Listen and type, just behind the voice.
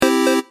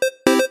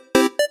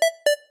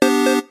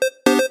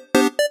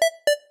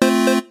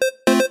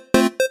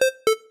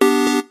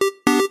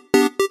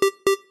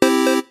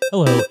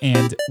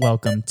and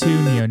welcome to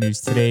Neo News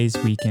Today's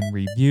Week in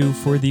Review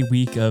for the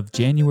week of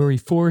January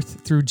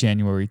 4th through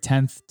January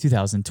 10th,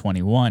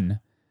 2021.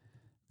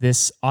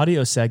 This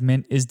audio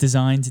segment is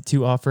designed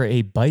to offer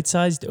a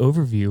bite-sized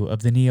overview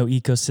of the Neo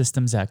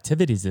ecosystem's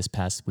activities this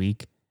past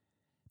week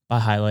by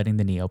highlighting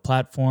the Neo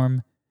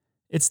platform,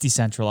 its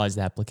decentralized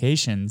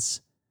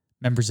applications,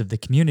 members of the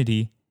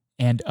community,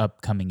 and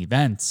upcoming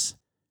events.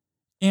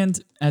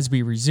 And as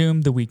we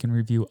resume the Week in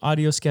Review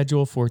audio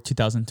schedule for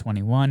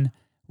 2021,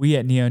 we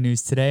at Neo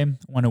News Today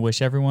want to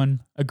wish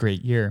everyone a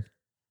great year.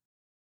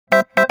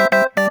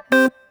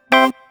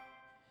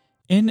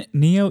 In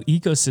Neo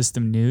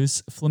ecosystem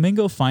news,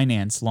 Flamingo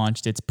Finance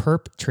launched its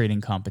perp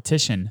trading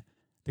competition.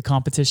 The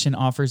competition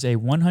offers a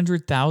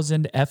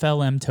 100,000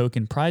 FLM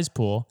token prize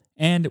pool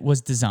and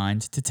was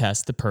designed to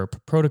test the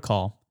perp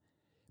protocol.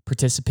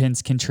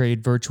 Participants can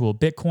trade virtual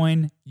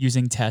Bitcoin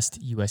using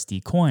test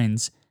USD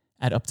coins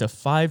at up to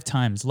 5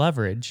 times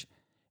leverage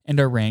and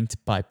are ranked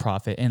by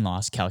profit and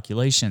loss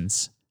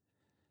calculations.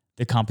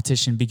 The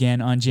competition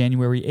began on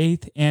January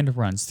 8th and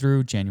runs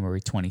through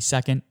January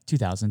 22nd,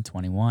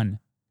 2021.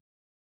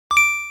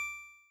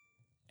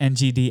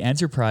 NGD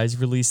Enterprise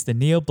released the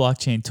Neo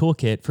Blockchain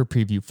Toolkit for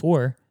Preview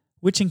 4,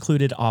 which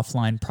included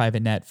offline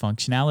private net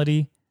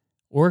functionality,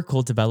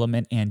 Oracle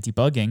development and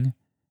debugging,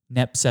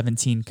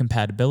 NEP17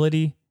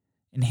 compatibility,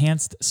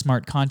 enhanced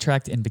smart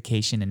contract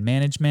invocation and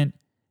management,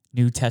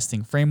 new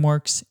testing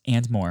frameworks,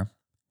 and more.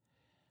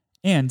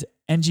 And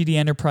NGD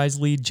Enterprise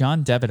lead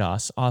John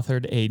Devidas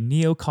authored a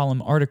Neo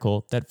column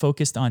article that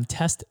focused on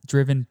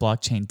test-driven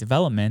blockchain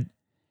development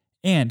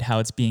and how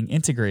it's being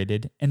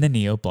integrated in the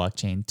Neo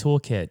Blockchain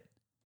Toolkit.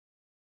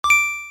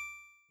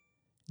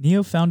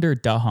 Neo founder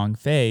Dahong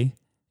Fei,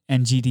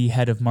 NGD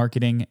head of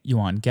marketing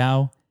Yuan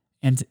Gao,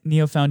 and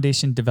Neo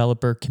Foundation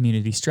developer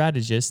community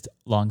strategist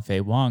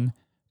Longfei Wang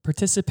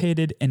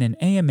participated in an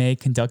AMA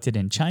conducted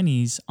in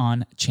Chinese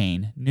on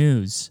Chain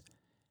News.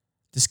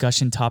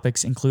 Discussion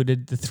topics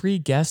included the 3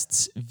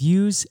 guests'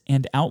 views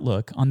and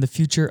outlook on the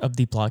future of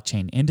the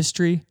blockchain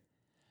industry,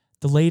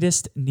 the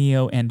latest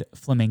Neo and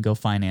Flamingo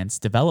Finance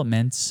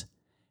developments,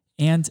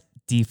 and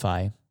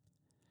DeFi.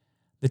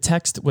 The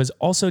text was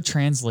also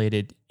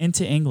translated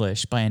into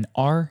English by an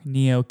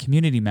R-Neo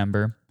community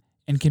member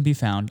and can be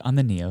found on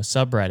the Neo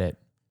subreddit.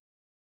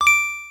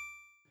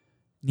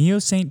 Neo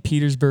St.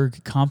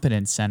 Petersburg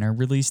Competence Center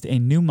released a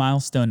new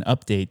milestone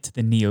update to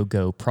the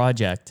NeoGo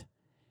project.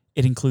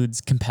 It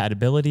includes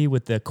compatibility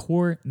with the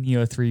core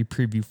Neo 3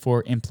 Preview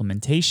 4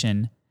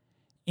 implementation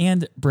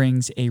and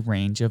brings a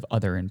range of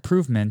other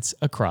improvements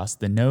across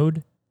the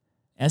node,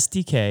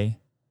 SDK,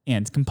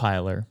 and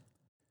compiler.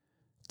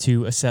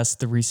 To assess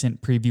the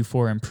recent Preview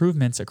 4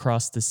 improvements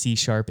across the C#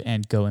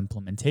 and Go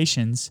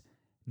implementations,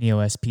 Neo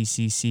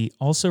SPCC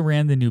also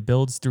ran the new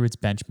builds through its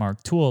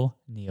benchmark tool,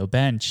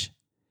 NeoBench.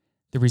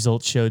 The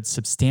results showed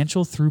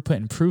substantial throughput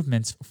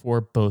improvements for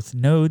both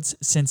nodes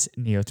since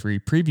Neo 3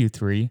 Preview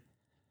 3,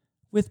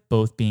 with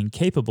both being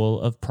capable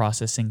of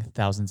processing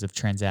thousands of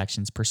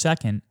transactions per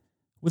second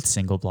with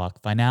single block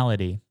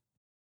finality.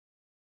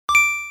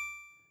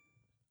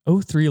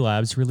 O3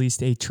 Labs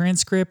released a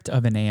transcript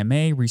of an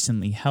AMA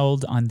recently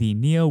held on the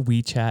Neo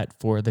WeChat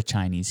for the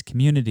Chinese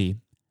community.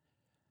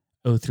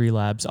 O3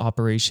 Labs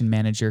operation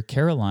manager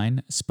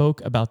Caroline spoke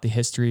about the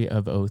history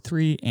of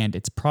O3 and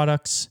its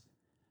products,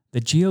 the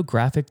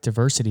geographic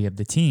diversity of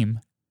the team,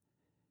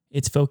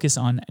 its focus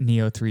on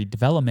Neo 3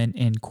 development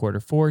in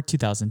Q4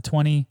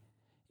 2020,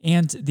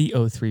 and the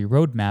O3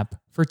 roadmap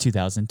for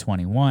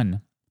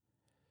 2021.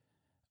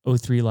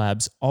 O3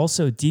 Labs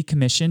also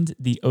decommissioned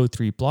the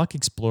O3 Block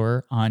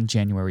Explorer on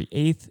January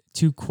 8th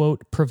to,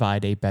 quote,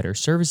 provide a better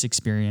service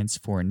experience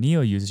for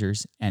Neo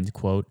users, end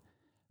quote,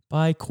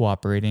 by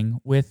cooperating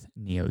with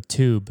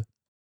NeoTube.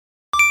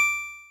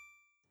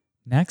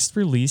 Next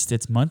released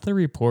its monthly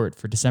report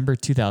for December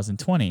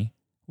 2020,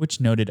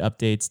 which noted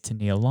updates to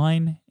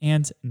Neoline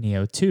and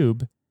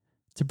NeoTube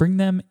to bring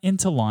them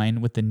into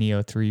line with the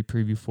Neo 3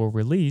 Preview 4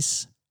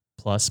 release,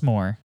 plus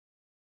more.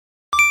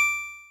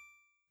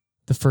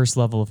 The first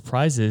level of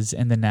prizes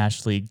in the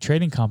Nash League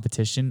trading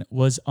competition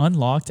was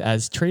unlocked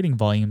as trading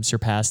volume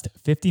surpassed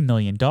 $50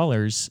 million,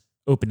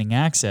 opening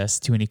access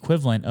to an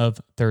equivalent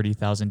of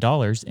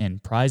 $30,000 in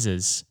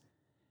prizes.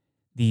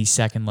 The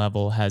second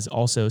level has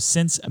also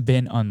since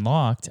been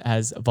unlocked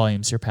as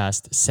volume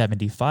surpassed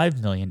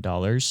 $75 million,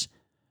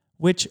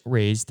 which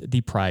raised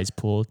the prize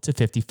pool to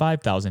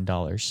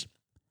 $55,000.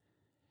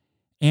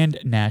 And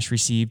Nash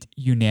received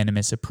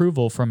unanimous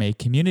approval from a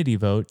community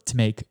vote to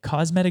make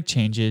cosmetic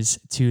changes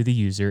to the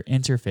user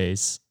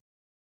interface.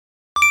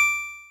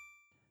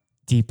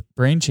 Deep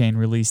Brain Chain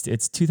released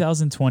its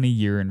 2020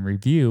 year in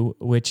review,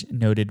 which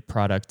noted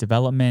product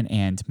development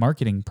and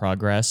marketing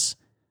progress,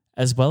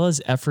 as well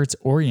as efforts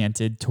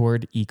oriented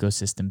toward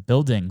ecosystem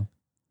building.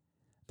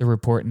 The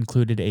report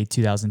included a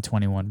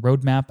 2021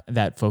 roadmap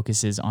that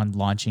focuses on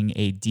launching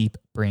a Deep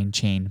Brain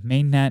Chain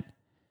mainnet,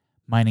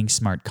 mining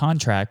smart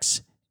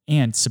contracts,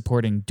 and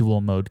supporting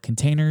dual-mode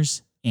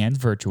containers and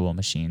virtual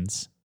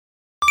machines.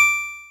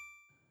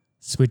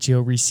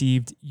 Switcheo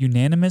received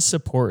unanimous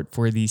support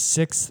for the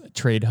 6th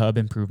Trade Hub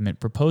improvement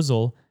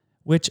proposal,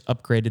 which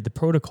upgraded the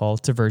protocol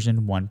to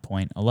version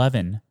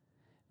 1.11.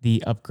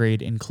 The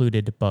upgrade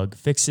included bug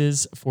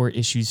fixes for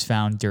issues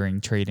found during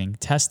trading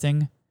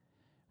testing,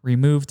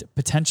 removed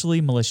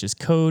potentially malicious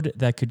code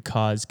that could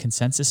cause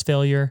consensus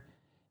failure,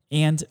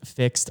 and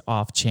fixed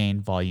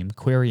off-chain volume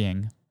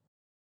querying.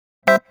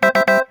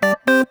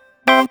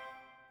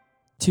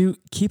 To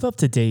keep up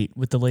to date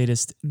with the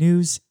latest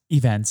news,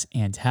 events,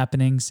 and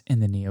happenings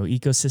in the NEO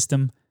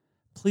ecosystem,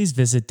 please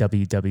visit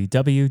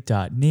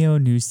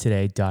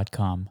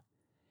www.neonewstoday.com.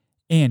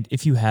 And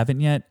if you haven't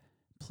yet,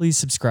 please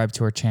subscribe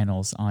to our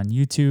channels on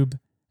YouTube,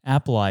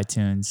 Apple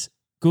iTunes,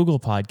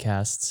 Google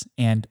Podcasts,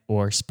 and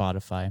or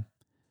Spotify.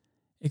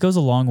 It goes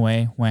a long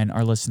way when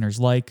our listeners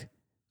like,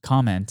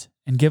 comment,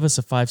 and give us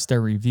a 5-star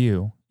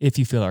review if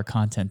you feel our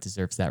content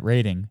deserves that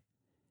rating.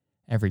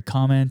 Every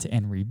comment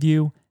and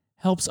review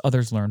helps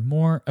others learn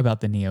more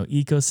about the NEO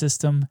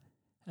ecosystem,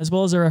 as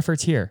well as our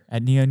efforts here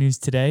at Neo News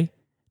Today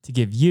to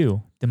give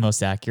you the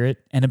most accurate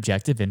and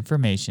objective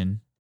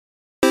information.